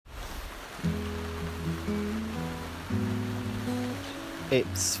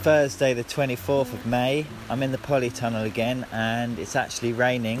It's Thursday the 24th of May. I'm in the polytunnel again and it's actually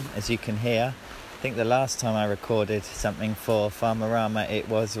raining, as you can hear. I think the last time I recorded something for Farmerama it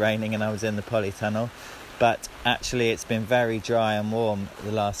was raining and I was in the polytunnel, but actually it's been very dry and warm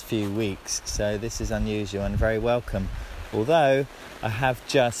the last few weeks, so this is unusual and very welcome. Although I have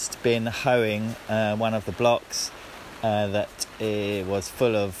just been hoeing one of the blocks that was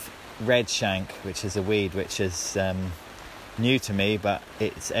full of redshank, which is a weed which is new to me, but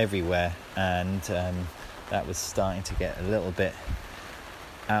it's everywhere, and that was starting to get a little bit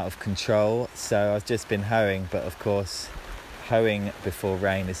out of control, so I've just been hoeing. But of course hoeing before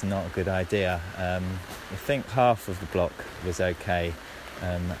rain is not a good idea. I think half of the block was okay.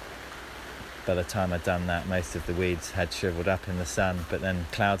 By the time I'd done that, most of the weeds had shriveled up in the sun, but then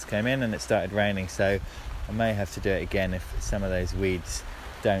clouds came in and it started raining, so I may have to do it again if some of those weeds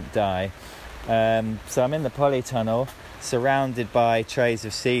don't die. So I'm in the polytunnel surrounded by trays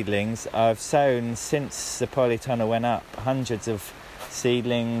of seedlings. I've sown, since the polytunnel went up, hundreds of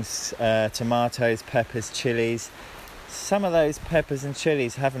seedlings, tomatoes, peppers, chilies. Some of those peppers and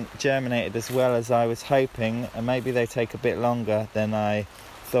chilies haven't germinated as well as I was hoping, and maybe they take a bit longer than I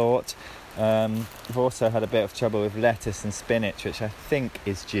thought. I've also had a bit of trouble with lettuce and spinach, which I think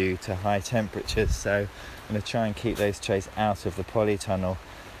is due to high temperatures, so I'm going to try and keep those trays out of the polytunnel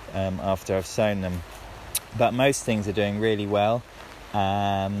after I've sown them. But most things are doing really well.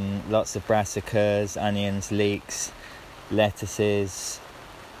 Lots of brassicas, onions, leeks, lettuces,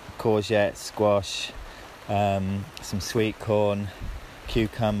 courgettes, squash, some sweet corn,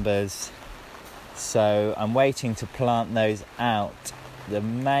 cucumbers. So I'm waiting to plant those out. The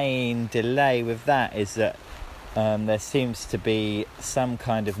main delay with that is that there seems to be some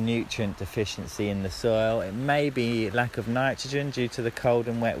kind of nutrient deficiency in the soil. It may be lack of nitrogen due to the cold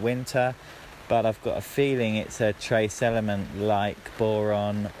and wet winter, but I've got a feeling it's a trace element like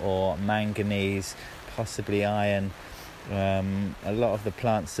boron or manganese, possibly iron. A lot of the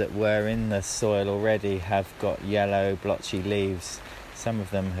plants that were in the soil already have got yellow blotchy leaves. Some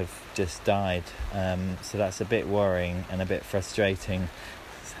of them have just died, so that's a bit worrying and a bit frustrating.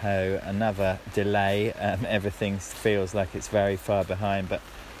 So another delay. Everything feels like it's very far behind, but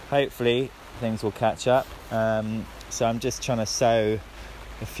hopefully things will catch up. So I'm just trying to sow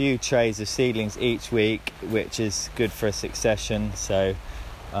a few trays of seedlings each week, which is good for a succession, so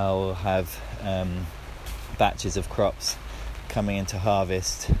I'll have batches of crops coming into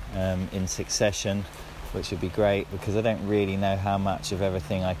harvest in succession, which would be great because I don't really know how much of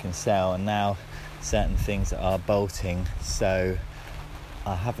everything I can sell, and now certain things are bolting, so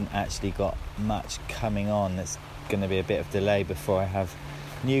I haven't actually got much coming on. There's going to be a bit of delay before I have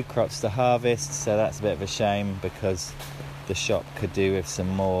new crops to harvest, so that's a bit of a shame because the shop could do with some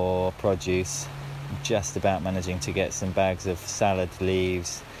more produce. I'm just about managing to get some bags of salad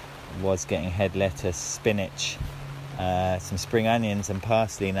leaves, was getting head lettuce, spinach, some spring onions and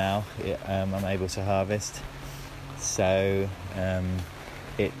parsley now. I'm able to harvest, so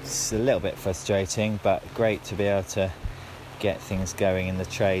it's a little bit frustrating, but great to be able to get things going in the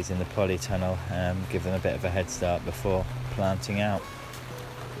trays in the polytunnel, give them a bit of a head start before planting out.